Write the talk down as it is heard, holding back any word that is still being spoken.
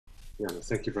Yeah, no,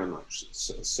 thank you very much.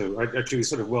 So actually, we're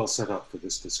sort of well set up for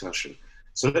this discussion.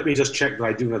 So let me just check that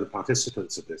I do know the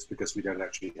participants of this, because we don't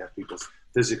actually have people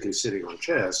physically sitting on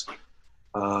chairs.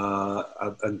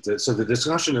 So the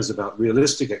discussion is about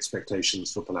realistic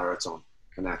expectations for polariton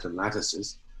and atom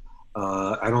lattices.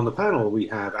 And on the panel, we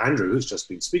have Andrew, who's just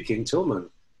been speaking, Tillman,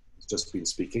 who's just been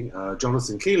speaking,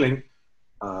 Jonathan Keeling,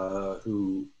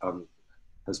 who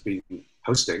has been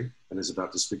hosting and is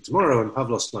about to speak tomorrow, and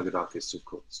Pavlos Lagodakis, who of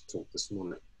course talked this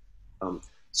morning.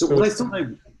 So what I thought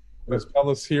is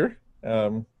Pavlos here?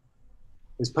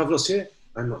 Is Pavlos here?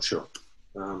 I'm not sure.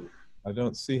 I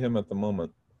don't see him at the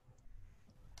moment.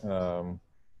 So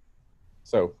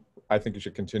I think you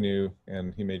should continue,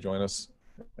 and he may join us.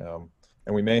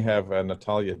 And we may have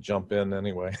Natalia jump in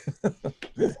anyway.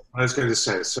 I was going to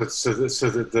say,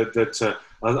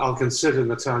 I'll consider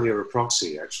Natalia a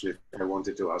proxy, actually, if I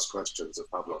wanted to ask questions of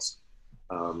Pavlos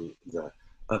there.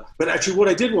 But actually, what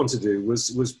I did want to do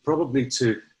was probably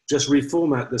to just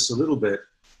reformat this a little bit.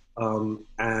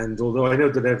 And although I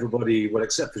know that everybody, well,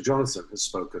 except for Jonathan, has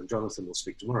spoken, Jonathan will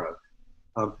speak tomorrow,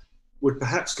 would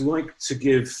perhaps like to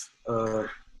give, a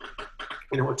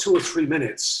 2 or 3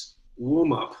 minutes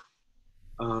warm-up,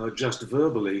 just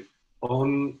verbally,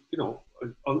 on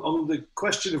on the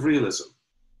question of realism.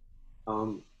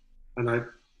 And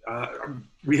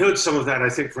we heard some of that, I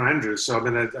think, for Andrew. So I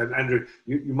mean, Andrew,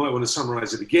 you might want to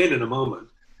summarize it again in a moment.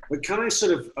 But can I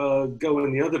sort of go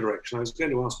in the other direction? I was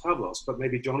going to ask Pavlos, but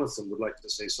maybe Jonathan would like to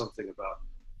say something about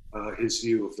his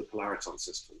view of the polariton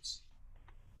systems.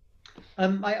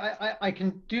 I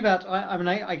can do that.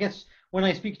 I guess when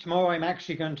I speak tomorrow, I'm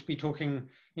actually going to be talking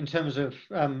in terms of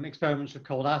experiments with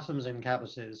cold atoms in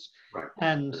cavities. Right.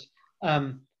 And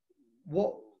I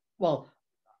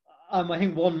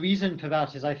think one reason for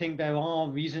that is I think there are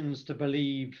reasons to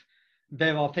believe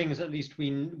there are things at least we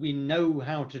know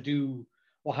how to do,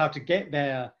 or how to get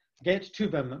to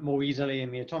them more easily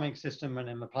in the atomic system and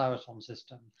in the polariton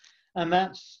system. And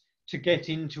that's to get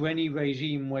into any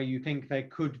regime where you think there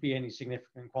could be any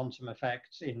significant quantum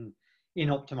effects in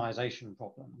optimization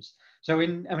problems. So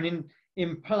in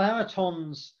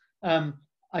polaritons,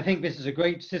 I think this is a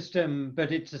great system,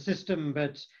 but it's a system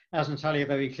that, as Natalia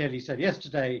very clearly said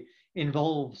yesterday,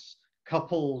 involves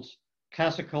coupled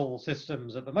classical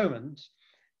systems at the moment.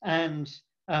 And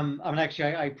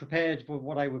actually, I prepared for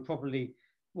what I would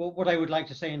like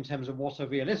to say in terms of what are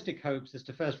realistic hopes is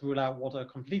to first rule out what are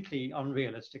completely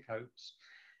unrealistic hopes.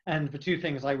 And the two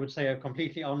things I would say are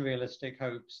completely unrealistic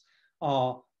hopes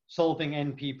are solving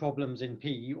NP problems in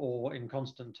P or in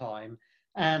constant time,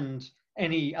 and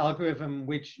any algorithm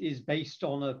which is based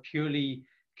on a purely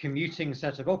commuting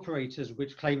set of operators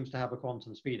which claims to have a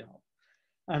quantum speedup.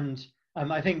 And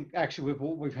I think actually with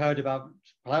what we've heard about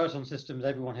polariton systems,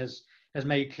 everyone has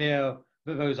made clear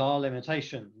that those are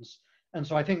limitations. And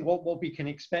so I think what we can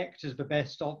expect is the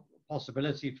best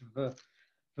possibility for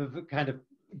the kind of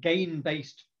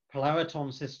gain-based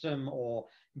polariton system or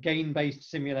gain-based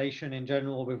simulation in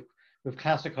general with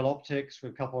classical optics,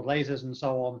 with coupled lasers and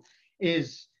so on,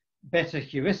 is better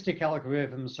heuristic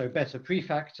algorithms, so better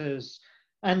prefactors.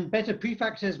 And better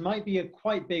prefactors might be a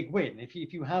quite big win. If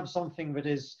you have something that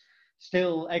is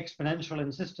still exponential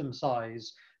in system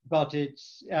size, but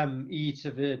it's e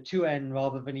to the 2n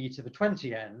rather than e to the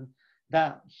 20n,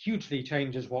 that hugely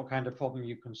changes what kind of problem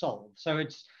you can solve. So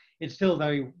it's still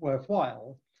very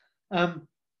worthwhile.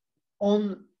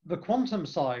 On the quantum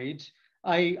side,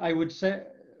 I would say,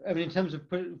 in terms of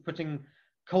putting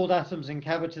cold atoms in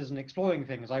cavities and exploring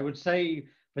things, I would say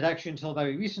that actually until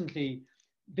very recently,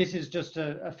 this is just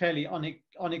a fairly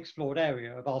unexplored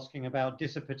area of asking about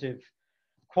dissipative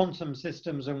quantum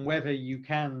systems and whether you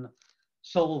can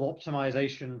solve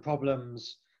optimization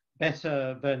problems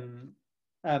better than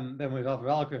with other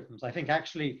algorithms. I think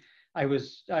actually I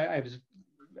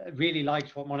really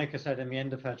liked what Monica said in the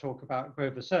end of her talk about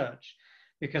Grover search,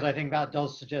 because I think that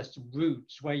does suggest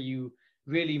routes where you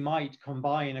really might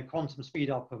combine a quantum speed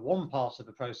up of one part of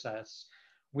the process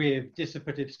with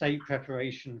dissipative state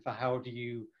preparation for how do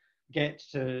you get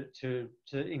to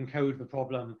encode the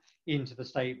problem into the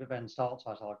state that then starts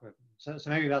that algorithm. So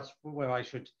maybe that's where I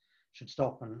should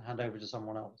stop and hand over to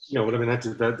someone else. Yeah, well, I mean, that's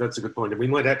a good point. And we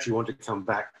might actually want to come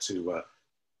back to,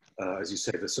 as you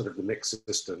say, the sort of the mixed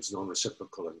systems,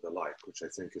 non-reciprocal and the like, which I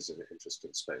think is an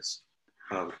interesting space.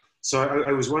 So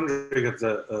I was wondering if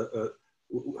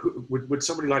would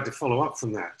somebody like to follow up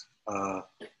from that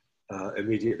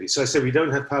immediately? So I said we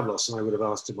don't have Pavlos, and I would have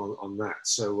asked him on that.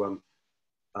 So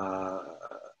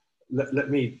let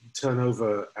me turn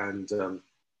over and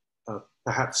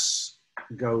perhaps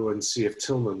go and see if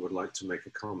Tillman would like to make a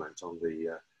comment on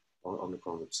the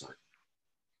quantum side.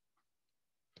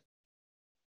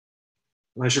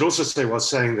 And I should also say, while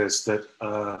saying this, that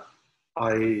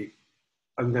I'm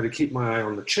going to keep my eye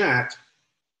on the chat.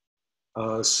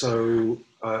 So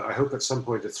I hope at some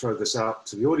point to throw this out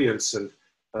to the audience and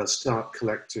start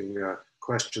collecting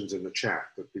questions in the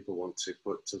chat that people want to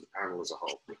put to the panel as a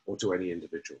whole or to any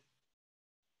individual.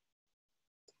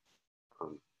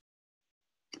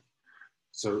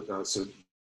 So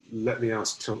let me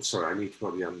ask Tom, sorry, I need to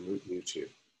probably unmute you.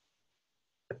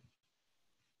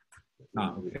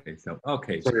 Okay, so,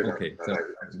 okay, sorry, okay. No,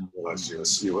 I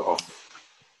realized you were off.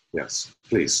 Yes,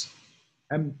 please.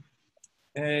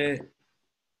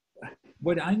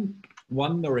 What I'm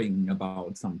wondering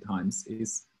about sometimes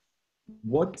is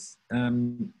what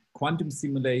quantum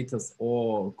simulators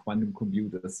or quantum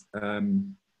computers,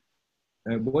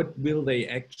 what will they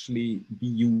actually be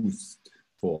used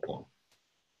for?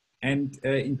 And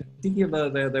in particular,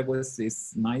 there was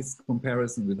this nice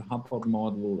comparison with the Hubbard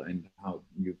model and how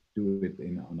you do it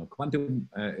on a quantum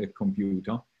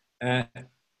computer.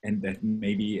 And that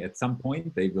maybe at some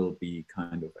point they will be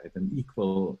kind of at an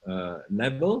equal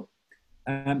level.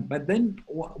 But then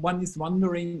one is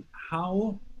wondering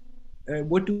how,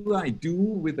 what do I do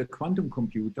with a quantum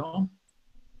computer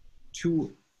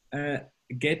to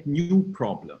get new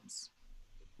problems?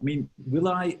 I mean, will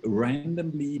I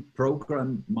randomly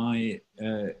program my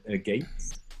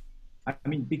gates? I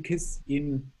mean, because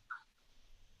in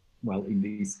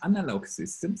these analog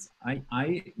systems,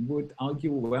 I would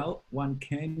argue, well, one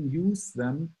can use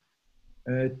them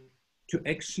to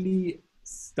actually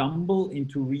stumble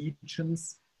into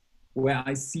regions where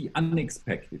I see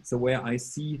unexpected. So where I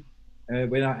see,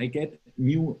 where I get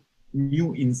new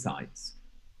insights.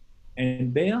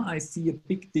 And there I see a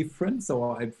big difference,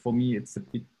 or for me it's a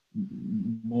bit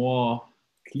more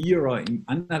clearer in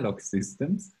analog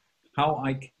systems, how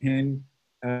I can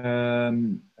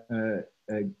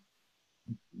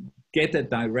get a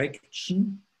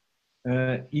direction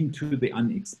into the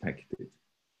unexpected.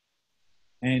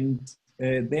 And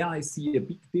there I see a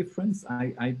big difference.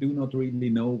 I do not really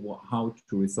know how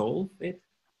to resolve it.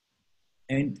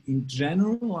 And in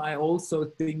general, I also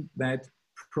think that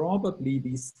probably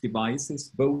these devices,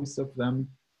 both of them,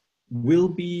 will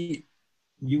be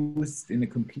used in a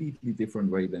completely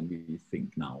different way than we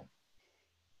think now.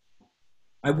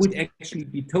 I would actually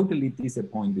be totally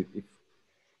disappointed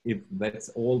if that's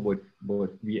all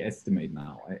what we estimate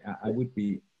now. I would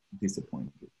be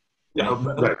disappointed. Yeah,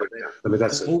 right. I mean,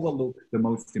 that's overlook the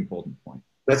most important point.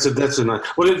 That's a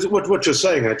nice. Well, what you're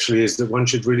saying actually is that one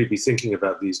should really be thinking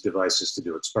about these devices to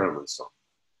do experiments on.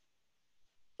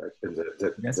 Right? And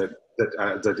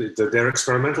that they're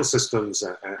experimental systems,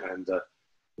 and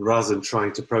rather than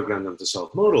trying to program them to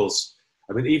solve models,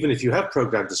 I mean, even if you have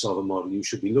programmed to solve a model, you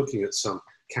should be looking at some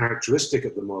characteristic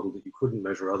of the model that you couldn't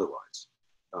measure otherwise.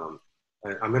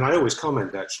 I mean, I always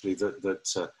comment actually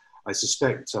that I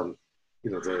suspect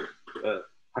the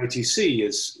ITC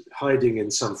is hiding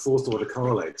in some fourth order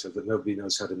correlator that nobody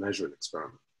knows how to measure an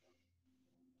experiment.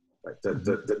 Right?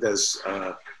 There's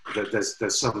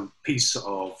some piece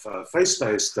of phase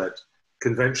space that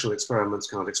conventional experiments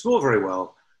can't explore very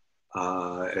well,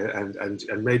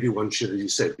 and maybe one should, as you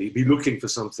said, be looking for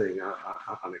something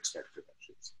unexpected.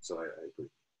 Actually, so I agree.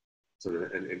 Sort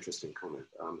of an interesting comment.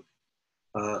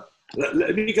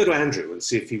 Let me go to Andrew and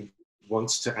see if he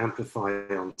wants to amplify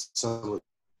on some of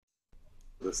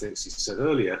the things he said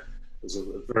earlier. There's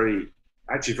a very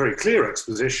clear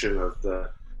exposition of the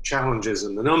challenges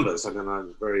and the numbers. I mean,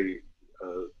 I'm very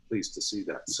pleased to see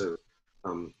that. So,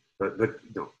 but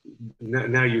no,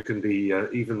 now you can be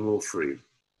even more free.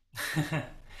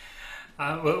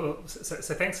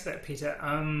 So thanks for that, Peter.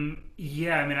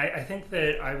 Yeah, I mean, I think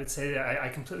that I would say that I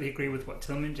completely agree with what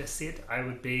Tillman just said. I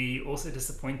would be also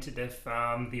disappointed if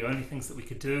the only things that we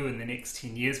could do in the next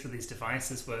 10 years with these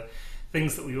devices were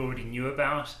things that we already knew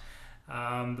about.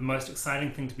 The most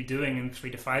exciting thing to be doing in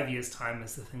 3 to 5 years' time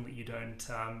is the thing that you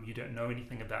don't know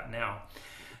anything about now.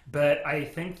 But I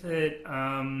think that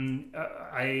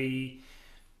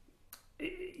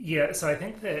so I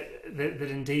think that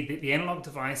indeed the analog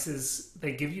devices,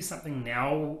 they give you something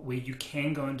now where you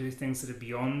can go and do things that are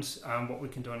beyond what we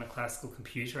can do on a classical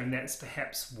computer, and that's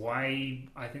perhaps why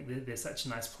I think that there's such a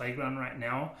nice playground right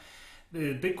now.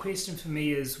 The big question for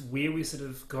me is where we sort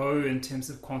of go in terms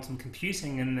of quantum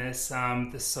computing in this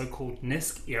this so-called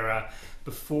NISQ era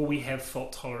before we have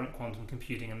fault-tolerant quantum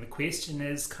computing. And the question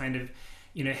is kind of,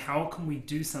 how can we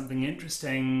do something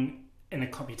interesting in a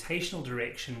computational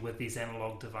direction with these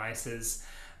analog devices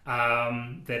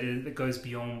that goes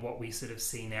beyond what we sort of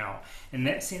see now. In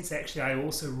that sense, actually, I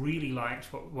also really liked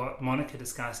what Monica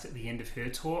discussed at the end of her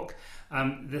talk,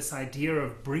 this idea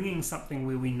of bringing something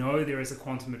where we know there is a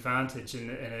quantum advantage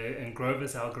in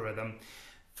Grover's algorithm,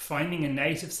 finding a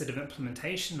native sort of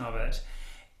implementation of it.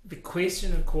 The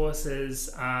question, of course, is,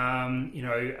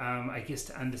 I guess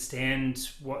to understand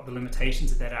what the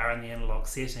limitations of that are in the analog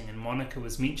setting. And Monica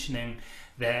was mentioning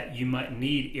that you might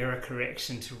need error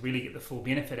correction to really get the full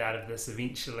benefit out of this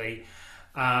eventually.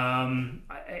 I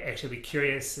actually be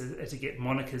curious to get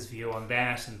Monica's view on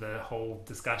that and the whole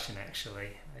discussion, actually.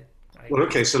 Well,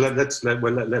 okay, so let's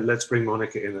bring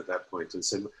Monica in at that point. And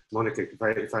so, Monica, if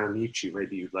I unmute you,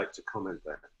 maybe you'd like to comment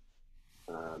there.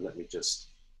 Let me just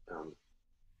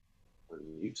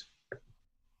unmute.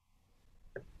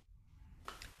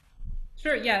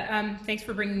 Sure, yeah, thanks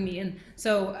for bringing me in.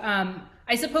 So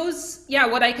I suppose, yeah,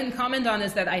 what I can comment on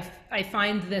is that I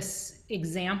find this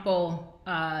example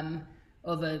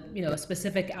of a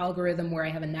specific algorithm where I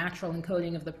have a natural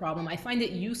encoding of the problem. I find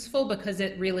it useful because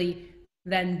it really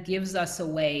then gives us a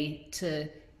way to,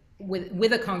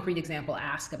 with a concrete example,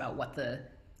 ask about what the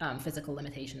physical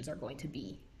limitations are going to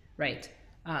be, right?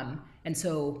 And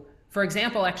so, for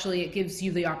example, actually, it gives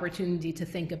you the opportunity to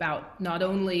think about not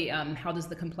only how does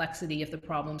the complexity of the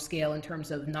problem scale in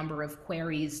terms of number of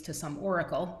queries to some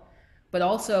oracle, but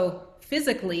also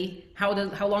physically, how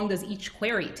long does each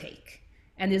query take?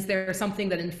 And is there something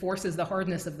that enforces the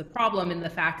hardness of the problem in the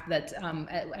fact that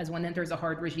as one enters a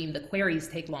hard regime, the queries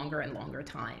take longer and longer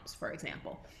times, for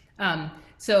example?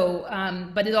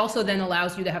 But it also then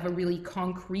allows you to have a really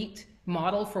concrete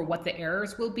model for what the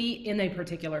errors will be in a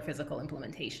particular physical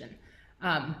implementation.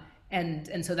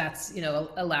 And so that's,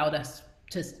 allowed us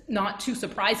to, not too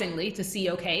surprisingly, to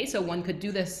see, okay, so one could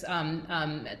do this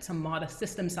at some modest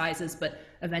system sizes, but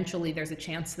eventually there's a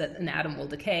chance that an atom will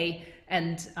decay,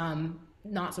 and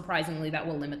not surprisingly, that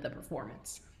will limit the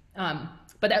performance.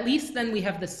 But at least then we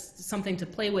have this something to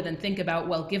play with and think about,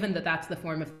 well, given that that's the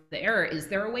form of the error, is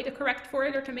there a way to correct for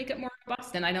it or to make it more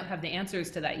robust? And I don't have the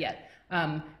answers to that yet.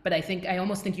 But I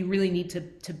almost think you really need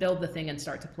to build the thing and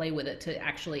start to play with it to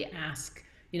actually ask,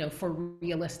 for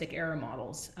realistic error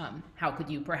models, how could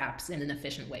you perhaps in an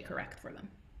efficient way correct for them,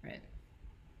 right?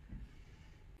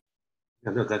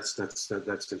 Yeah, no, that's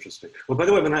interesting. Well, by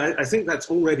the way, I think that's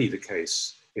already the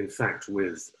case, in fact,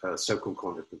 with so-called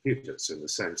quantum computers, in the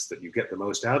sense that you get the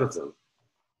most out of them,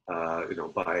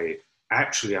 by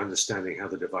actually understanding how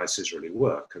the devices really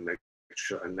work and make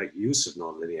use of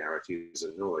nonlinearities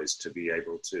and noise to be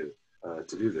able to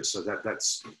do this. So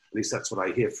that's at least that's what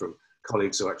I hear from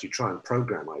colleagues who actually try and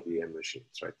program IBM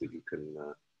machines, right? That you can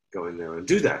go in there and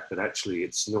do that, but actually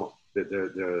it's not.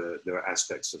 There are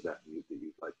aspects of that that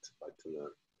you'd like to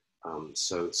learn.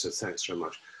 So thanks very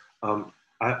much.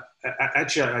 I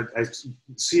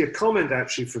see a comment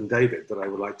actually from David that I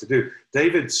would like to do.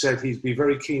 David said he'd be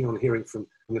very keen on hearing from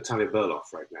Natalia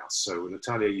Berloff right now. So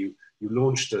Natalia, you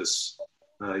launched us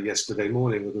yesterday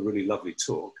morning with a really lovely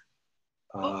talk.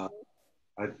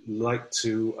 I'd like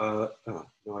to,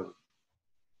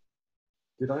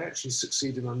 did I actually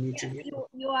succeed in unmuting you?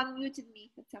 You unmuted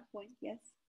me at some point, yes.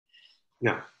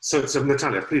 Yeah, so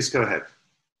Natalia, please go ahead.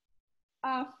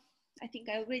 I think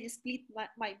I already split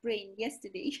my brain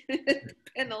yesterday at the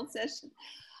panel session.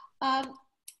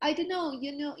 I don't know,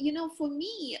 for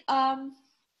me,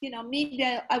 maybe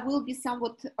I will be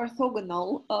somewhat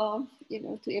orthogonal,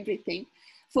 to everything.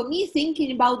 For me,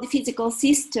 thinking about the physical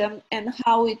system and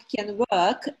how it can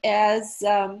work as,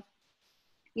 an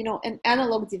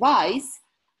analog device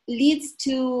leads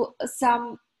to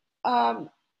some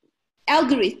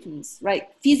algorithms, right?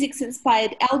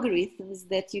 Physics-inspired algorithms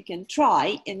that you can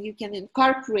try, and you can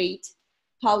incorporate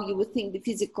how you would think the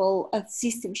physical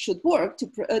system should work to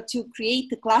create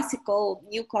the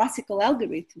new classical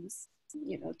algorithms,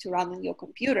 to run on your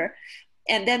computer,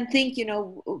 and then think,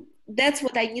 that's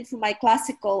what I need for my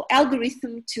classical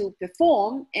algorithm to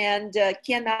perform, and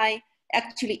can I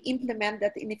actually implement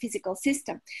that in a physical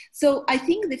system? So I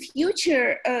think the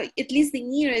future, at least the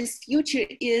nearest future,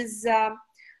 is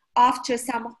after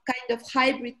some kind of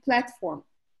hybrid platform,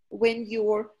 when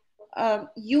you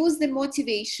use the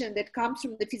motivation that comes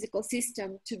from the physical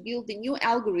system to build the new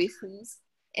algorithms,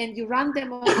 and you run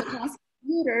them on the classical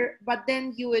computer, but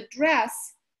then you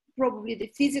address probably the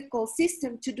physical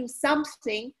system to do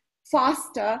something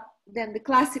faster than the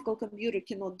classical computer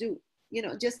cannot do,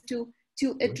 just to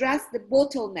address the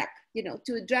bottleneck,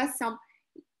 to address some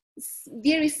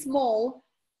very small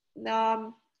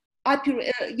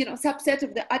subset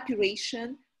of the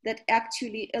operation that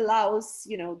actually allows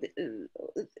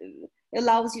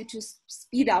allows you to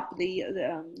speed up the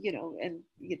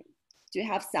to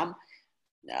have some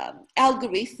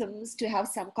algorithms, to have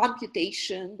some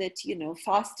computation that, you know,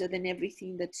 faster than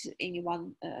everything that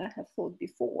anyone have thought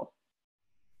before.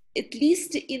 At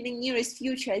least in the nearest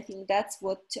future, I think that's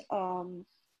what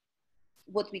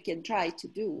we can try to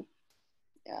do.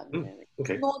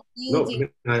 Okay. Not using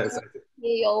No,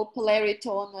 scale,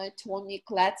 polariton, or atomic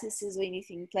lattices or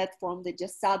anything platform that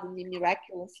just suddenly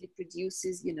miraculously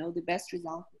produces, you know, the best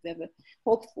result we've ever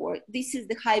hoped for. This is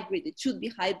the hybrid. It should be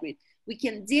hybrid. We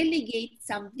can delegate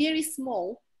some very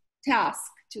small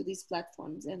task to these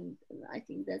platforms, and I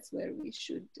think that's where we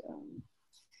should.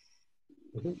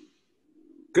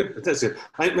 Good, that's it.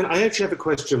 I mean, I actually have a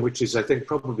question, which is, I think,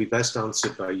 probably best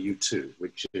answered by you two,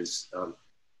 which is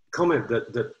comment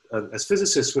that as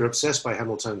physicists, we're obsessed by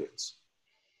Hamiltonians.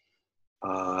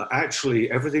 Actually,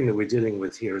 everything that we're dealing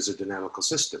with here is a dynamical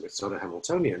system. It's not a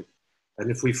Hamiltonian. And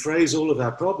if we phrase all of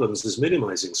our problems as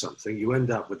minimizing something, you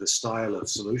end up with a style of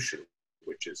solution,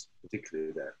 which is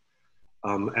particularly there.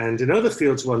 And in other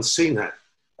fields, one's seen that,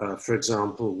 for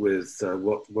example, with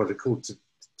what are called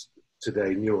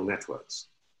today neural networks.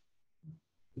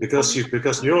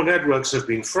 Because neural networks have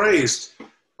been phrased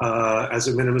as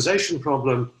a minimization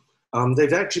problem,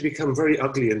 they've actually become very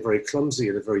ugly and very clumsy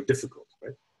and very difficult,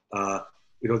 right?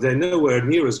 You know, they're nowhere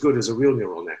near as good as a real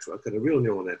neural network, and a real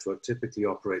neural network typically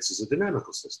operates as a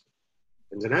dynamical system.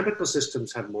 And dynamical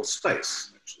systems have more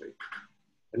space, actually.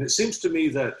 And it seems to me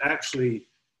that actually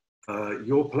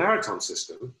your polariton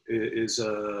system is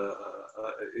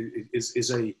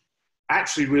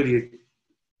actually really,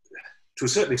 to a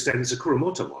certain extent, it's a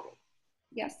Kuramoto model.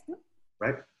 Yes.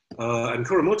 Right? And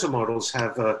Kuramoto models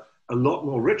have a lot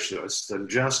more richness than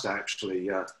just actually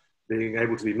being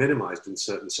able to be minimized in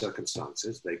certain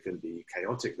circumstances. They can be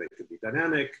chaotic, they can be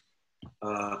dynamic.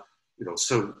 You know,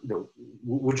 so, you know,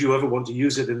 would you ever want to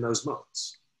use it in those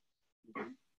modes?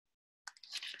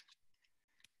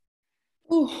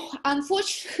 Oh,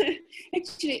 unfortunately,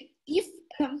 actually, if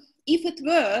it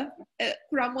were a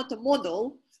Kuramoto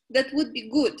model, that would be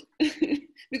good,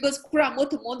 because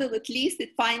Kuramoto model, at least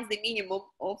it finds the minimum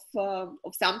of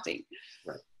something.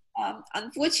 Right.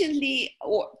 Unfortunately,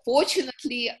 or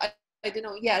fortunately, I don't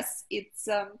know. Yes,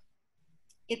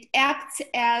 it acts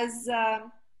as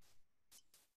a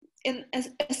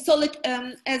solid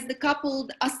as the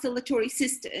coupled oscillatory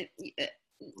system.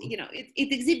 You know,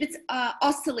 it exhibits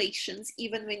oscillations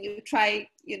even when you try,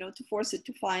 you know, to force it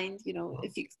to find, you know, a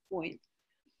fixed point.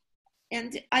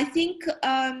 And I think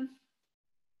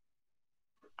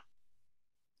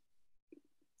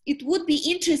it would be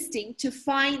interesting to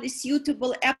find a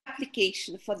suitable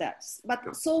application for that.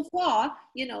 But so far,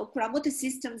 you know, Kuramoto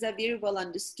systems are very well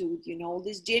understood. You know,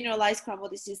 these generalized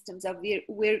Kuramoto systems are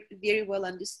very well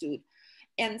understood.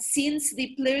 And since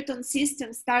the polariton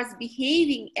system starts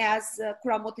behaving as a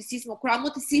Kuramoto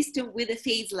system with a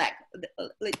phase lag,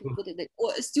 let me put it,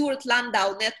 or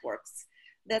Stewart-Landau networks,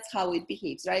 that's how it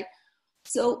behaves, right?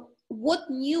 So what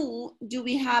new do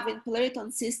we have in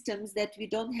polariton systems that we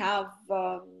don't have,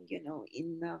 you know,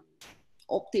 in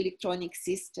optoelectronic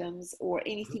systems or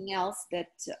anything else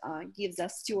that gives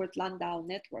us Stewart-Landau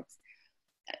networks?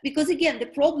 Because again, the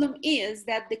problem is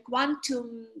that the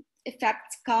quantum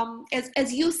effects come,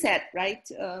 as you said, right,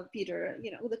 Peter,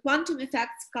 you know, the quantum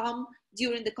effects come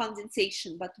during the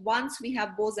condensation, but once we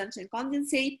have bosons and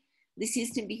condensate, the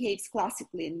system behaves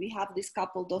classically and we have these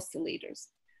coupled oscillators.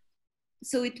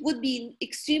 So it would be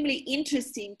extremely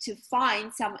interesting to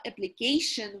find some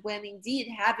application when indeed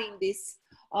having these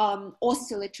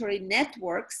oscillatory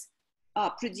networks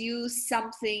produce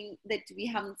something that we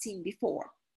haven't seen before.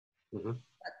 Mm-hmm.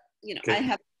 But, you know, okay. I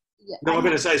have. Yeah, no, I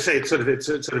mean, as I say, it's sort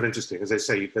of interesting. As I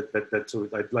say,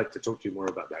 I'd like to talk to you more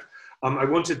about that. I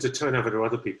wanted to turn over to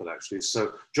other people actually.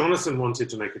 So Jonathan wanted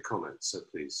to make a comment, so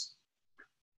please.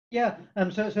 Yeah,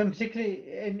 so particularly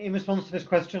in response to this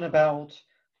question about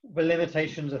the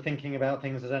limitations of thinking about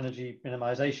things as energy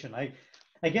minimization,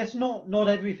 I guess not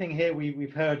everything here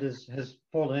we've heard has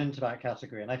fallen into that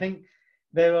category, and I think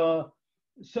there are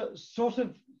sort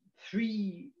of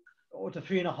 3 to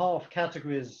 3.5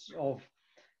 categories of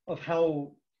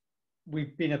how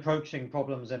we've been approaching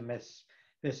problems in this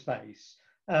space.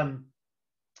 And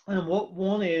what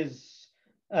one is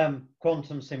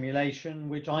quantum simulation,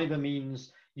 which either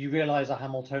means you realize a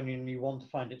Hamiltonian and you want to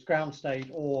find its ground state,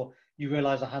 or you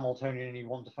realize a Hamiltonian and you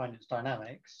want to find its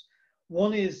dynamics.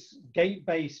 One is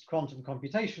gate-based quantum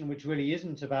computation, which really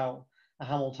isn't about a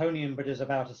Hamiltonian, but is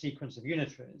about a sequence of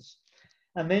unitaries.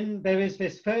 And then there is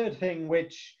this third thing,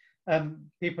 which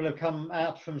people have come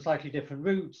at from slightly different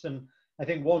routes. And I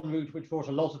think one route which brought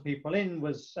a lot of people in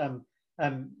was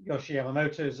Yoshi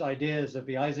Yamamoto's ideas of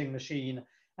the Ising machine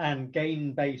and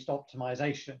gain-based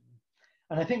optimization.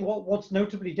 And I think what's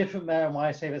notably different there, and why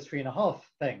I say there's 3.5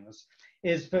 things,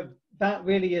 is that that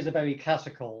really is a very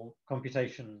classical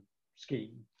computation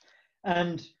scheme.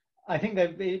 And I think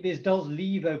that this does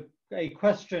leave a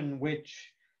question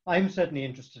which I'm certainly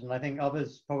interested in, I think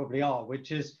others probably are,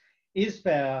 which is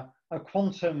there a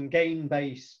quantum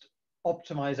gain-based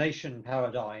optimization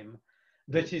paradigm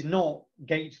that is not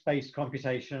gate-based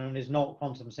computation and is not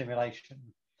quantum simulation?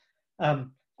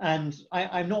 And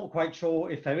I'm not quite sure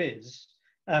if there is.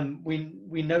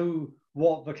 We know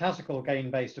what the classical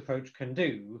gain-based approach can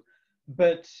do,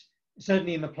 but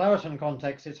certainly in the polariton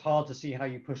context, it's hard to see how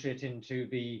you push it into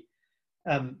the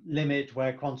limit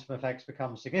where quantum effects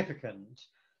become significant.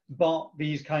 But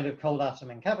these kind of cold atom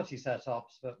and cavity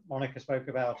setups that Monica spoke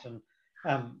about, and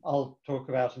I'll talk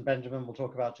about, and Benjamin will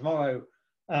talk about tomorrow,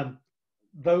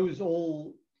 those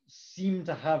all seem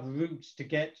to have routes to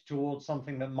get towards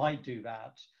something that might do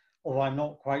that, although I'm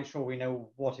not quite sure we know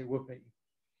what it would be.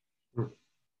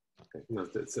 Okay. No,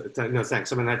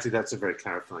 thanks. I mean, actually, that's a very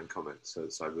clarifying comment. So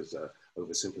I was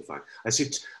oversimplifying. I see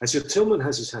Tillman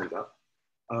has his hand up,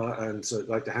 and so I'd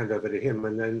like to hand over to him,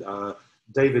 and then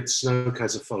David Snoke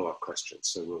has a follow-up question.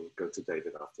 So we'll go to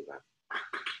David after that.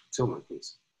 Tillman,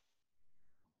 please.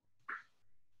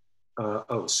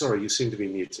 Oh, sorry, you seem to be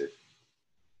muted.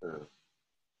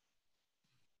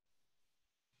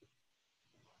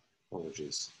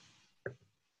 Apologies.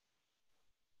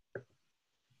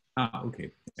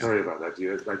 Okay. Sorry about that.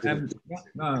 I didn't.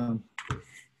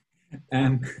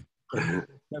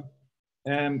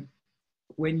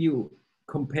 When you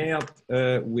compared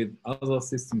with other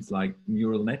systems like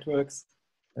neural networks,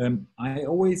 I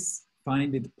always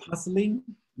find it puzzling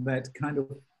that kind of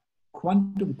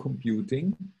quantum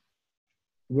computing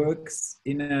works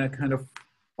in a kind of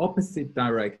opposite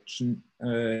direction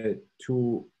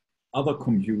to other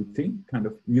computing, kind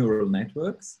of neural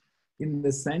networks, in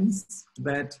the sense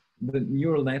that the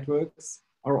neural networks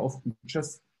are often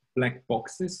just black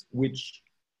boxes, which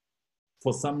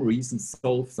for some reason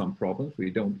solve some problems. We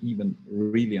don't even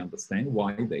really understand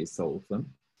why they solve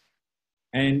them.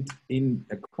 And in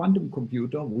a quantum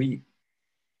computer, we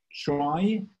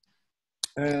try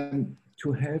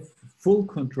to have full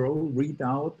control,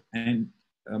 readout, and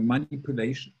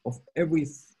manipulation of every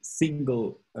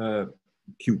single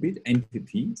qubit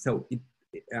entity. So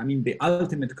I mean, the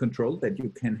ultimate control that you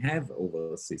can have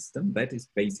over a system, that is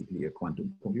basically a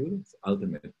quantum computer. It's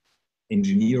ultimate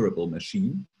engineerable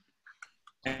machine.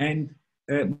 And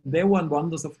there one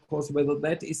wonders, of course, whether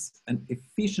that is an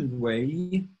efficient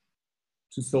way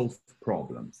to solve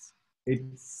problems. It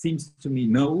seems to me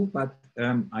no, but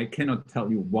I cannot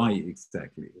tell you why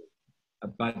exactly.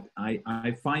 But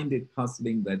I find it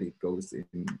puzzling that it goes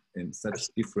in such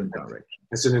different directions.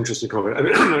 It's an interesting comment. I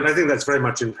mean, I think that's very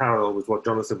much in parallel with what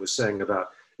Jonathan was saying about,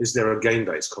 is there a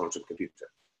gain-based quantum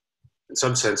computer? In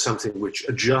some sense, something which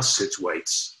adjusts its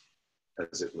weights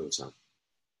as it moves on.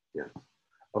 Yeah.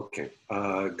 Okay,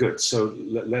 good. So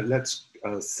let's,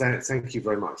 thank you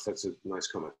very much. That's a nice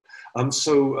comment.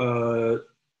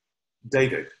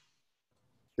 David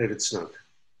Snoke.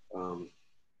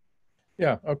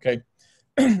 Yeah, okay.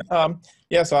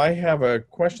 So I have a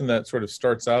question that sort of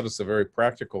starts out as a very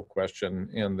practical question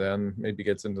and then maybe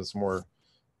gets into some more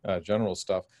general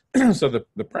stuff. So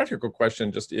the practical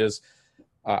question just is,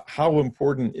 how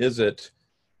important is it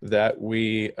that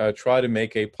we try to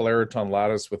make a polariton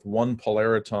lattice with one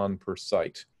polariton per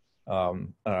site?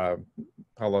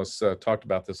 Paulus talked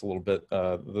about this a little bit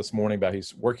this morning, about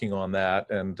he's working on that.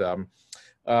 And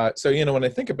so, you know, when I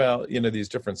think about, you know, these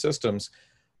different systems,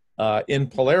 in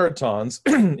polaritons,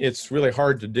 it's really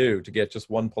hard to do to get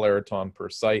just one polariton per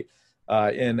site.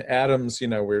 In atoms, you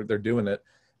know, where they're doing it.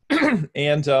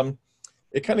 And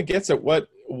it kind of gets at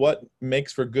what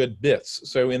makes for good bits.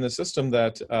 So in the system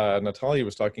that Natalia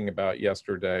was talking about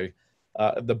yesterday,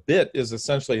 the bit is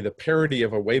essentially the parity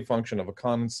of a wave function of a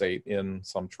condensate in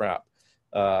some trap.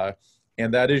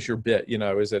 And that is your bit, you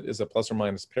know, is a plus or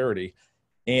minus parity.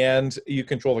 And you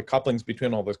control the couplings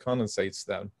between all those condensates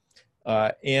then.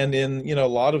 And in, you know, a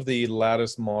lot of the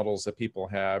lattice models that people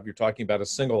have, you're talking about a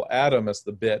single atom as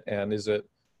the bit, and is it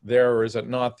there or is it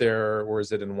not there, or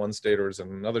is it in one state or is it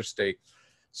in another state?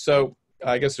 So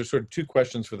I guess there's sort of two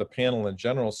questions for the panel in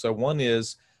general. So one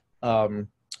is, you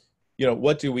know,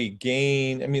 what do we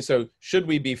gain? I mean, so should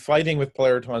we be fighting with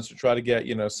polaritons to try to get,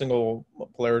 you know, single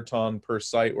polariton per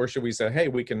site, or should we say, hey,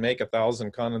 we can make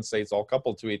 1,000 condensates all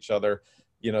coupled to each other?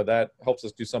 You know, that helps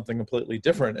us do something completely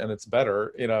different and it's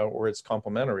better, you know, or it's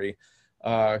complementary.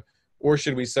 Or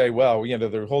should we say, well, you know,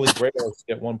 the holy grail is to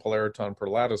get one polariton per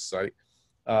lattice site.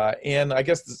 And I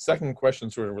guess the second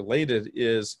question sort of related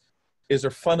is is there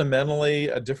fundamentally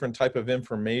a different type of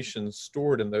information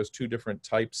stored in those two different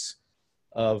types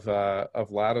of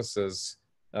lattices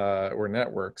or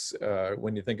networks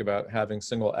when you think about having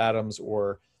single atoms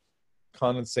or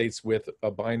condensates with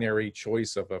a binary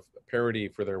choice of a parity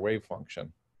for their wave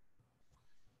function?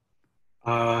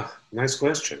 Nice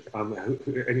question.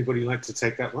 Anybody like to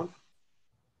take that one?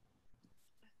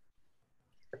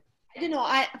 I don't know.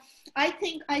 I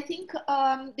think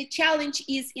the challenge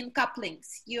is in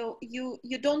couplings. You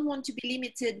don't want to be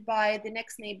limited by the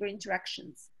next neighbor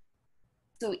interactions.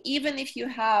 So even if you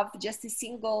have just a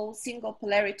single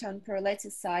polariton per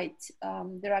lattice site,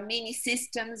 there are many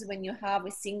systems when you have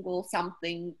a single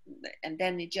something and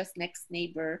then it just next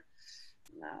neighbor.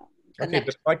 Okay,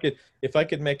 but if I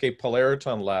could make a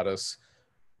polariton lattice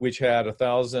which had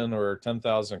 1,000 or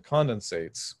 10,000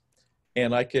 condensates,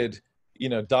 and I could, you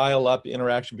know, dial up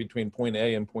interaction between point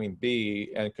A and point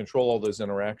B and control all those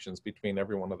interactions between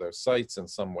every one of those sites in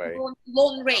some way.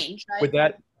 Long range, right? Would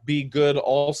that be good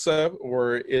also,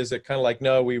 or is it kind of like,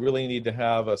 no, we really need to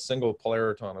have a single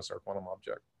polariton as our quantum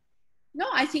object? No,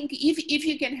 I think if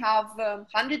you can have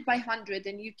 100 by 100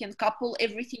 and you can couple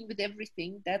everything with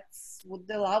everything, that's would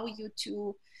allow you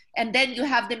to, and then you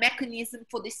have the mechanism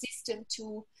for the system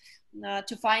to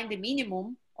find the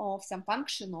minimum of some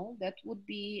functional, that would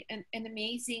be an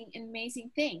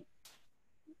amazing thing.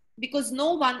 Because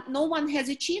no one has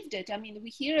achieved it. I mean, we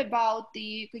hear about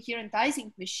the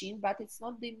coherentizing machine, but it's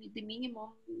not the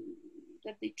minimum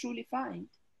that they truly find.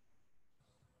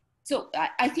 So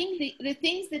I think the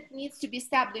things that needs to be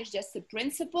established as a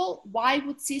principle, why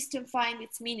would system find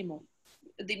its minimum?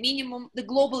 The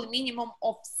global minimum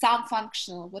of some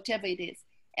functional, whatever it is.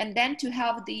 And then to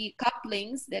have the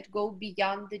couplings that go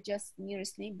beyond the just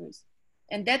nearest neighbors.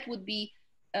 And that would be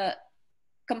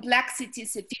complexity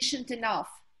sufficient enough,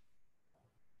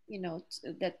 you know,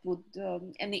 that would,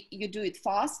 and you do it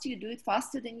fast, you do it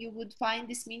faster than you would find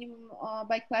this minimum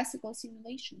by classical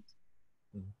simulations.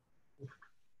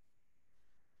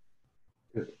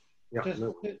 Yeah, Just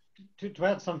no. to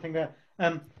add something there,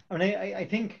 I mean, I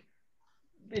think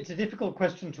it's a difficult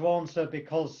question to answer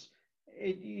because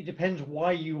it depends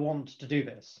why you want to do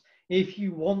this. If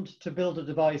you want to build a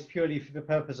device purely for the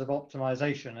purpose of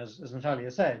optimization, as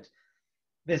Natalia said,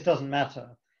 this doesn't matter.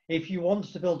 If you want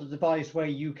to build a device where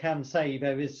you can say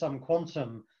there is some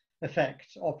quantum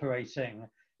effect operating,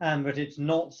 and that it's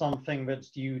not something that's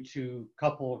due to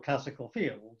coupled classical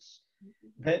fields,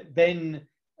 then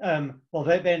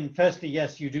firstly,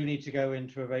 yes, you do need to go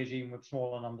into a regime with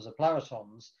smaller numbers of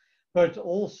polaritons, but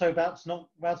also that's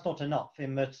not enough,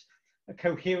 in that a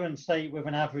coherent state with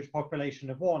an average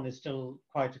population of 1 is still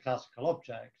quite a classical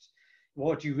object.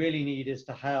 What you really need is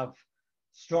to have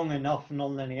strong enough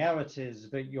nonlinearities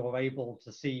that you're able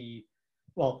to see,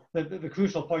 well, the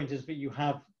crucial point is that you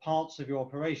have parts of your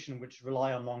operation which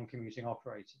rely on non-commuting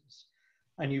operators.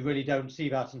 And you really don't see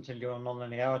that until your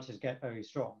nonlinearities get very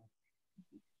strong.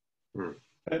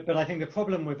 But I think the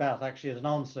problem with that, actually, as an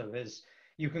answer, is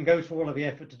you can go to all of the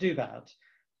effort to do that,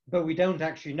 but we don't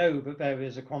actually know that there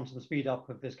is a quantum speed up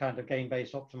of this kind of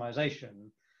gain-based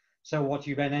optimization. So what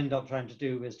you then end up trying to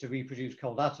do is to reproduce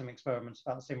cold atom experiments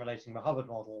about simulating the Hubbard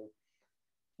model,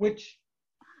 which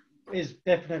is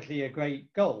definitely a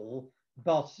great goal,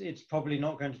 but it's probably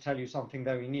not going to tell you something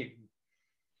very new.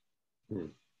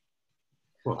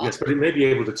 Well, yes, but it may be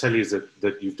able to tell you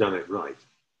that you've done it right.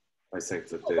 I think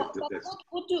that.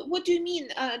 What do you mean,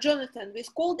 Jonathan? With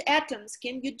cold atoms,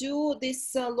 can you do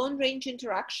this long-range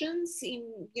interactions in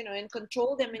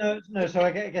control them? No. So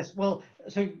I guess, well,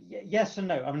 so yes and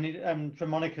no. I mean, from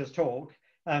Monica's talk,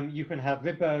 you can have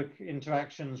Rydberg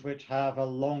interactions which have a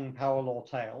long power law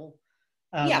tail,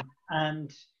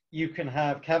 and you can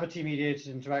have cavity-mediated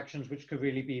interactions which could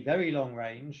really be very long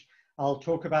range. I'll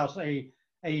talk about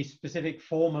a specific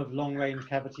form of long-range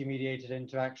cavity-mediated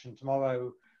interaction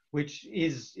tomorrow, which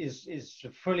is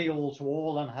fully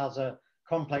all-to-all and has a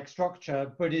complex structure,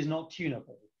 but is not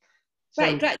tunable. So,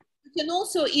 right. You can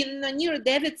also, in a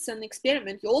Near-Davidson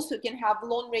experiment, you also can have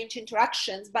long-range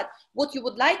interactions, but what you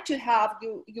would like to have,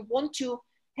 you want to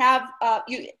have,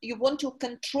 you want to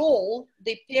control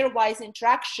the pairwise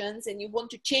interactions, and you want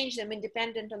to change them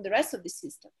independent on the rest of the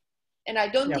system. And I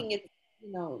don't think it's,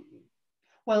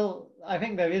 Well, I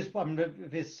think there is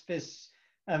this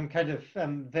kind of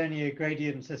Vernier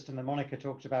gradient system that Monica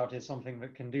talked about is something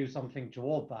that can do something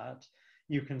toward that.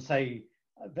 You can say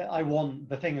that I want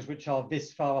the things which are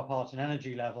this far apart in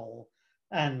energy level,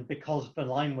 and because the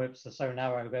line widths are so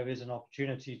narrow, there is an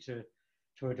opportunity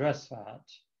to address that.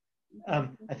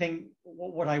 I think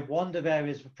what I wonder there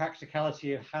is the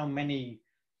practicality of how many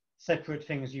separate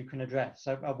things you can address.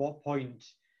 So at what point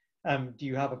do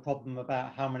you have a problem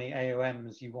about how many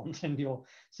AOMs you want in your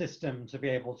system to be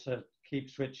able to keep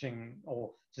switching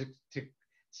or to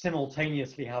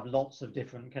simultaneously have lots of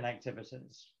different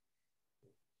connectivities?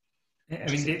 I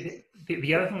mean,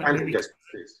 the other thing that yes,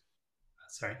 please.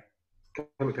 Sorry.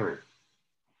 Come in.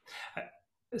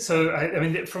 So I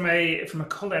mean, from a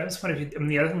cold atoms point of view, I mean,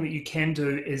 the other thing that you can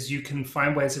do is you can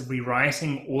find ways of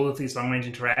rewriting all of these long-range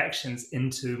interactions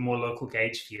into more local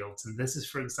gauge fields. And this is,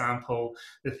 for example,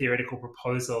 the theoretical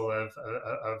proposal of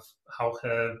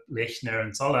Hauke, Lechner,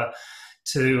 and Zoller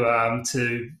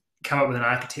to come up with an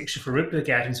architecture for Rydberg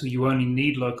atoms where you only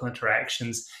need local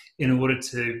interactions in order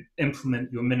to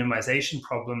implement your minimization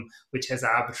problem, which has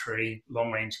arbitrary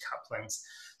long-range couplings.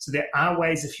 So there are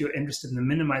ways, if you're interested in the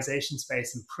minimization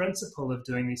space in principle, of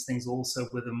doing these things also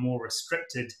with a more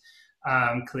restricted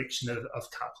collection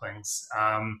of couplings.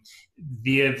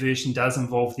 Their version does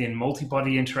involve then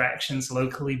multi-body interactions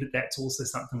locally, but that's also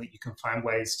something that you can find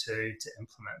ways to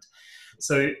implement.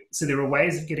 So there are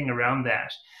ways of getting around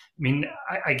that. I mean,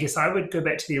 I guess I would go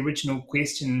back to the original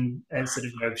question and sort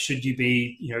of, should you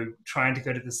be, trying to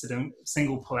go to the sort of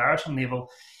single polariton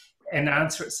level, and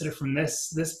answer it sort of from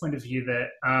this point of view that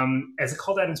as a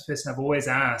cold atoms person, I've always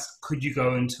asked, could you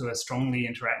go into a strongly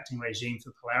interacting regime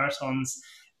for polaritons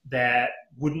that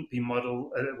wouldn't be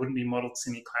modeled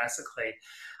semi-classically?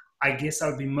 I guess I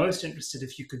would be most interested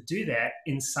if you could do that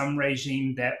in some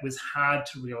regime that was hard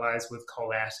to realize with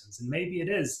cold atoms. And maybe it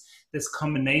is this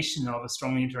combination of a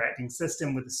strongly interacting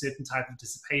system with a certain type of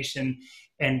dissipation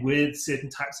and with certain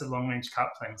types of long-range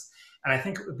couplings. And I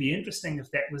think it would be interesting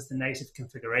if that was the native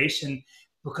configuration,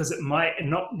 because it might, and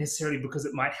not necessarily because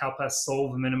it might help us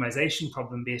solve a minimization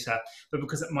problem better, but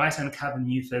because it might uncover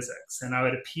new physics. And I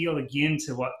would appeal again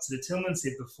to what sort of Tillman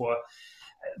said before.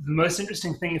 The most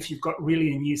interesting thing, if you've got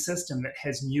really a new system that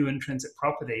has new intrinsic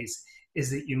properties, is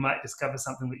that you might discover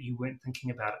something that you weren't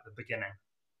thinking about at the beginning.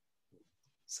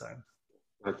 So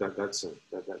that's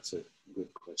a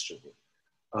good question.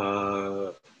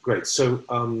 Great. So,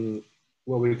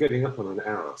 well, we're getting up on an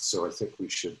hour, so I think we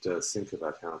should think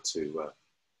about how to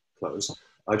close.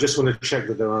 I just want to check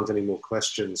that there aren't any more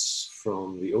questions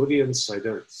from the audience. I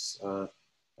don't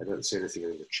see anything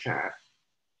in the chat,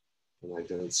 and I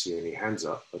don't see any hands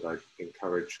up, but I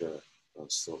encourage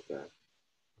us thought there.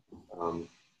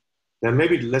 Now,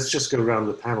 maybe let's just go around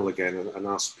the panel again and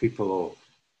ask people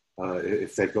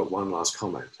if they've got one last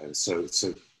comment. And so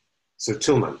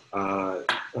Tillman,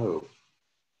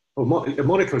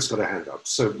 Monica's got a hand up.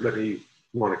 So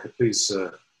Monica, please,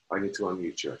 I need to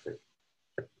unmute you, I think.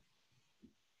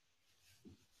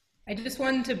 I just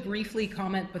wanted to briefly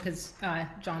comment because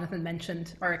Jonathan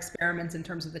mentioned our experiments in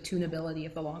terms of the tunability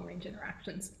of the long-range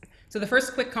interactions. So the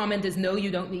first quick comment is no,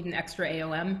 you don't need an extra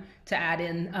AOM to add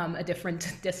in a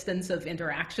different distance of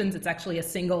interactions. It's actually a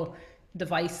single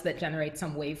device that generates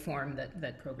some waveform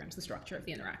that programs the structure of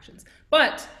the interactions.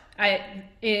 But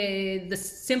the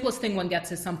simplest thing one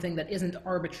gets is something that isn't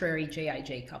arbitrary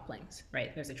JIJ couplings,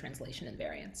 right? There's a translation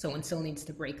invariance, so one still needs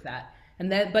to break that.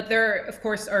 But there, of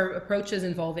course, are approaches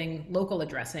involving local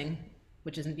addressing,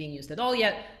 which isn't being used at all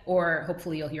yet, or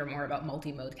hopefully you'll hear more about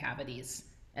multi-mode cavities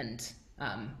and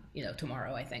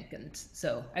tomorrow, I think. And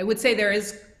so I would say there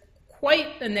is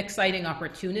quite an exciting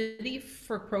opportunity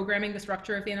for programming the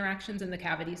structure of the interactions in the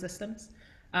cavity systems.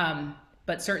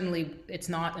 But certainly it's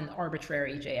not an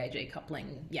arbitrary JIJ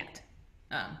coupling yet.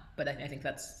 But I think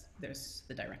there's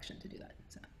the direction to do that.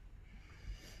 So.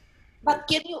 But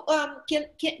can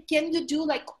you do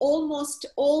like almost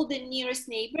all the nearest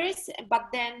neighbors, but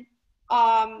then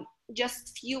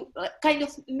just few kind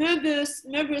of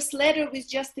Möbius ladder with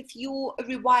just a few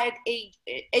rewired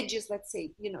edges, let's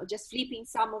say, just flipping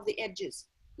some of the edges?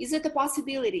 Is it a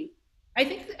possibility? I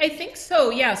think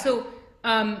so. Yeah. So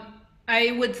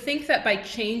I would think that by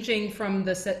changing from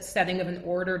the setting of an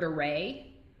ordered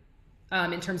array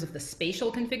in terms of the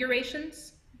spatial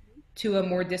configurations to a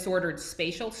more disordered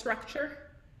spatial structure,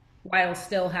 while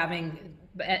still having,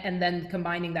 and then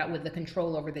combining that with the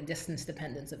control over the distance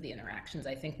dependence of the interactions,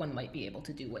 I think one might be able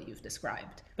to do what you've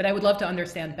described. But I would love to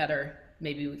understand better.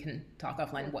 Maybe we can talk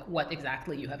offline what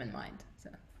exactly you have in mind. So,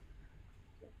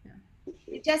 yeah.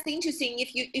 It's just interesting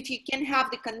if you can have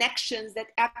the connections that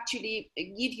actually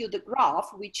give you the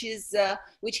graph, which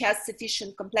has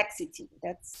sufficient complexity.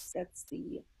 That's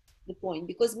the point,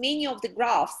 because many of the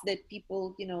graphs that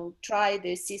people try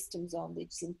their systems on, they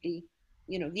simply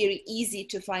very easy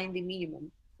to find the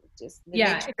minimum.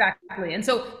 Exactly. And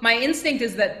so my instinct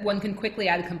is that one can quickly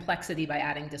add complexity by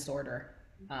adding disorder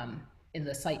in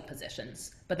the site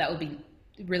positions, but that would be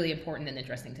really important and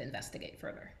interesting to investigate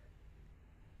further.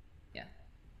 Yeah.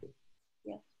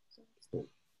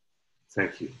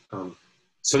 Thank you.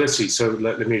 So let's see. So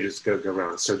let me just go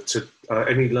around. So to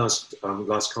any last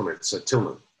comments? So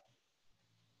Tillman.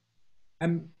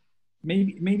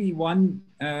 Maybe one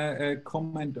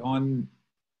comment on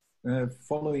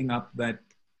following up that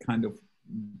kind of,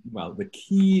 well, the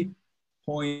key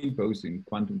point both in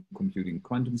quantum computing,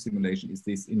 quantum simulation is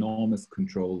this enormous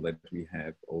control that we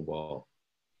have over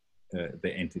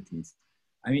the entities.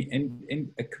 I mean,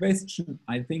 and a question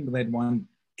I think that one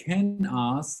can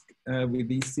ask with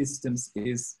these systems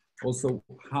is also,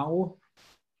 how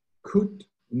could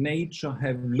nature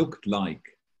have looked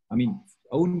like? I mean,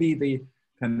 only the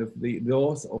kind of the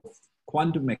laws of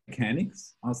quantum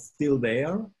mechanics are still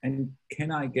there, and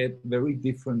can I get very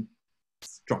different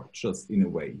structures in a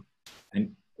way?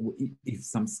 And if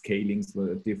some scalings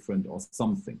were different or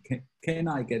something, can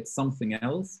I get something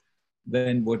else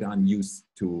than what I'm used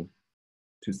to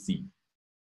see?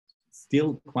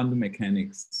 Still quantum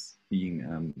mechanics being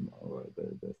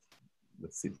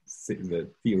the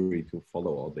theory to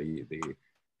follow, or the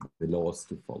laws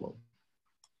to follow.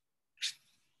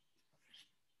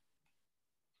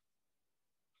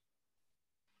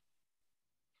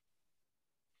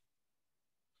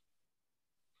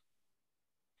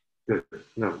 Good.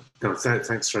 No,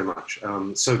 thanks very much.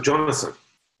 So Jonathan,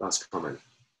 last comment.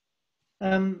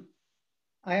 I'm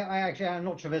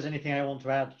not sure there's anything I want to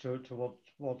add to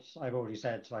what I've already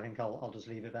said, so I think I'll just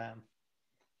leave it there.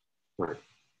 Right.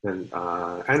 Then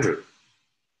Andrew.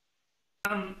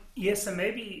 Yeah, so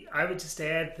maybe I would just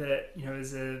add that, you know,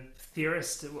 as a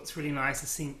theorist, what's really nice is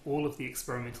seeing all of the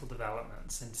experimental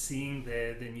developments and seeing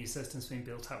the new systems being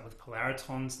built up with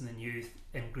polaritons and the new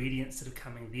ingredients that are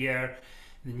coming there,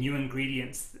 the new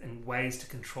ingredients and ways to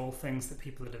control things that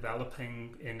people are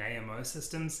developing in AMO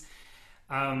systems.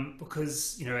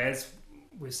 Because, you know, as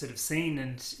we've sort of seen,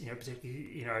 and, you know,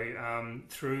 particularly, you know,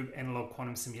 through analog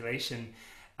quantum simulation,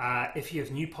 if you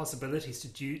have new possibilities to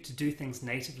do things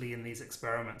natively in these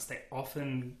experiments, they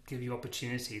often give you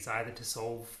opportunities either to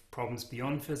solve problems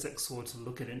beyond physics or to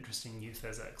look at interesting new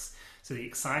physics. So the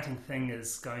exciting thing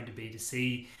is going to be to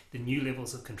see the new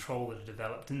levels of control that are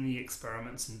developed in the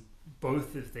experiments in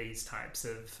both of these types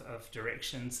of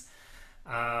directions,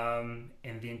 and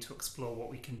then to explore what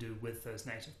we can do with those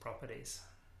native properties.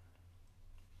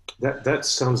 That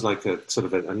sounds like a sort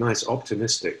of a nice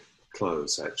optimistic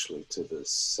close, actually, to the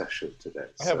session today.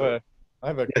 I have a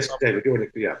yes, David, you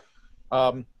want to,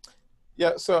 yeah.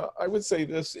 Yeah, so I would say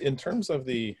this in terms of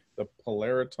the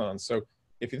polariton. So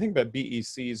if you think about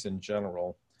BECs in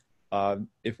general,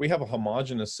 if we have a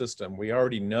homogeneous system, we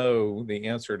already know the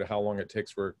answer to how long it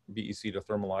takes for BEC to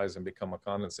thermalize and become a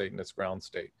condensate in its ground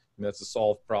state. And that's a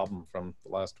solved problem from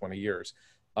the last 20 years.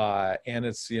 And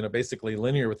it's, you know, basically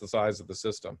linear with the size of the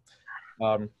system.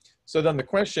 So then the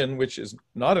question, which is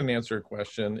not an answered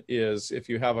question, is if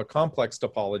you have a complex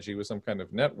topology with some kind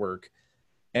of network,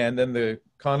 and then the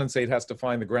condensate has to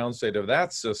find the ground state of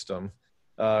that system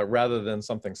rather than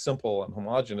something simple and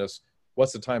homogeneous,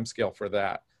 what's the time scale for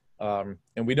that?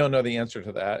 And we don't know the answer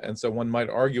to that. And so one might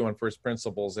argue on first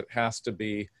principles, it has to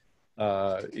be,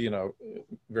 you know,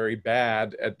 very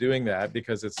bad at doing that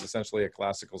because it's essentially a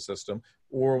classical system.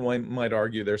 Or one might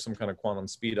argue there's some kind of quantum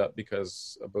speed up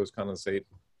because a Bose condensate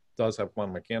does have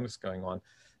quantum mechanics going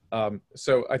on.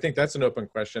 So I think that's an open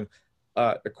question.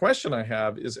 The question I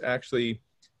have is actually,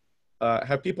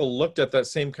 have people looked at that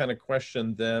same kind of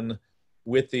question then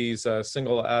with these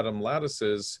single atom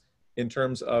lattices in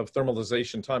terms of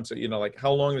thermalization time? So, you know, like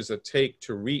how long does it take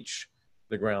to reach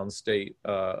the ground state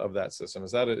of that system?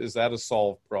 Is that a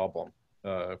solved problem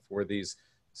for these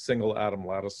single atom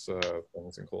lattice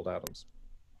things in cold atoms?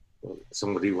 Well,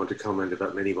 somebody want to comment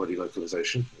about many-body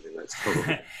localization? I think that's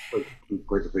probably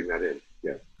going to bring that in.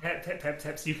 Yeah.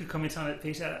 Perhaps you could comment on it,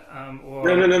 Peter. Or...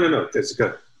 No. That's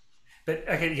good. But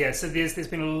okay, yeah. So there's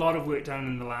been a lot of work done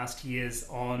in the last years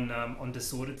on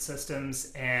disordered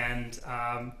systems and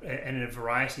in a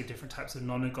variety of different types of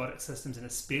non-ergodic systems, and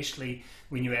especially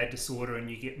when you add disorder and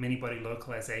you get many-body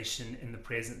localization in the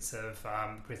presence of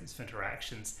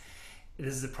interactions.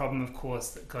 This is a problem, of course,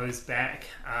 that goes back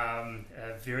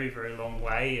a very, very long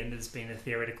way and has been a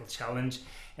theoretical challenge.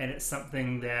 And it's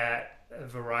something that a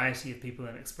variety of people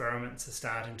in experiments are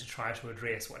starting to try to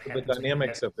address. What happens? The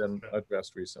dynamics have been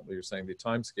addressed recently. You're saying the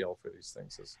time scale for these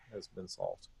things has been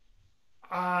solved.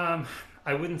 I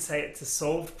wouldn't say it's a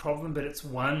solved problem, but it's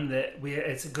one that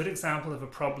it's a good example of a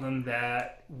problem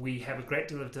that we have a great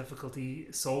deal of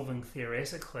difficulty solving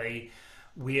theoretically.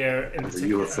 Where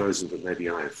you were frozen, but maybe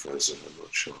I am frozen. I'm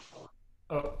not sure.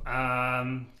 Oh,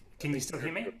 can you still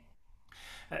hear me?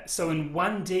 So in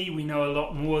 1D, we know a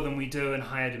lot more than we do in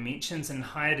higher dimensions. And in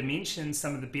higher dimensions,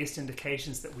 some of the best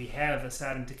indications that we have are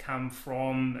starting to come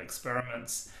from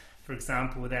experiments. For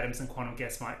example, with atoms and quantum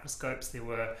gas microscopes, there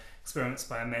were experiments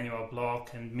by Emmanuel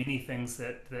Bloch and many things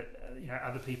that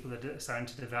other people are starting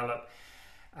to develop.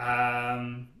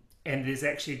 And there's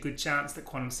actually a good chance that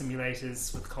quantum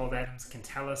simulators with cold atoms can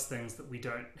tell us things that we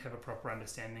don't have a proper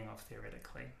understanding of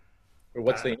theoretically.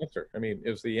 What's the answer? I mean,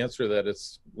 is the answer that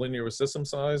it's linear with system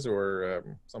size or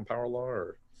some power law?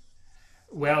 Or?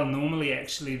 Well, normally,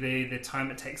 actually, the time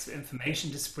it takes for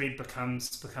information to spread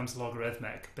becomes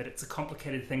logarithmic, but it's a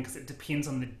complicated thing because it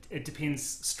depends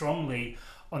strongly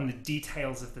on the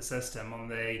details of the system, on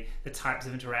the types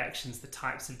of interactions, the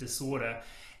types of disorder,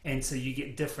 and so you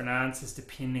get different answers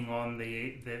depending on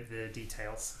the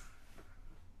details.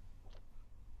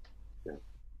 Yeah.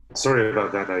 Sorry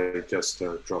about that. I just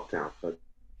dropped out, but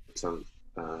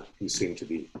you seem to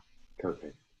be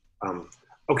coping.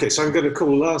 Okay, so I'm going to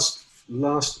call last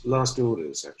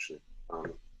orders actually.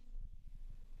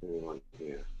 Anyone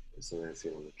here? Is there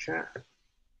anything on the chat?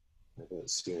 I don't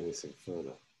see anything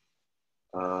further.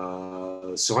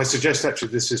 So I suggest actually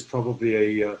this is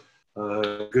probably a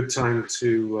good time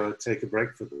to take a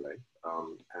break for the day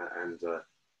and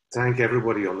thank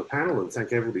everybody on the panel and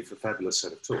thank everybody for a fabulous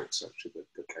set of talks actually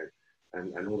that came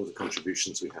and all of the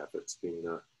contributions we have. It's been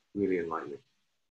really enlightening.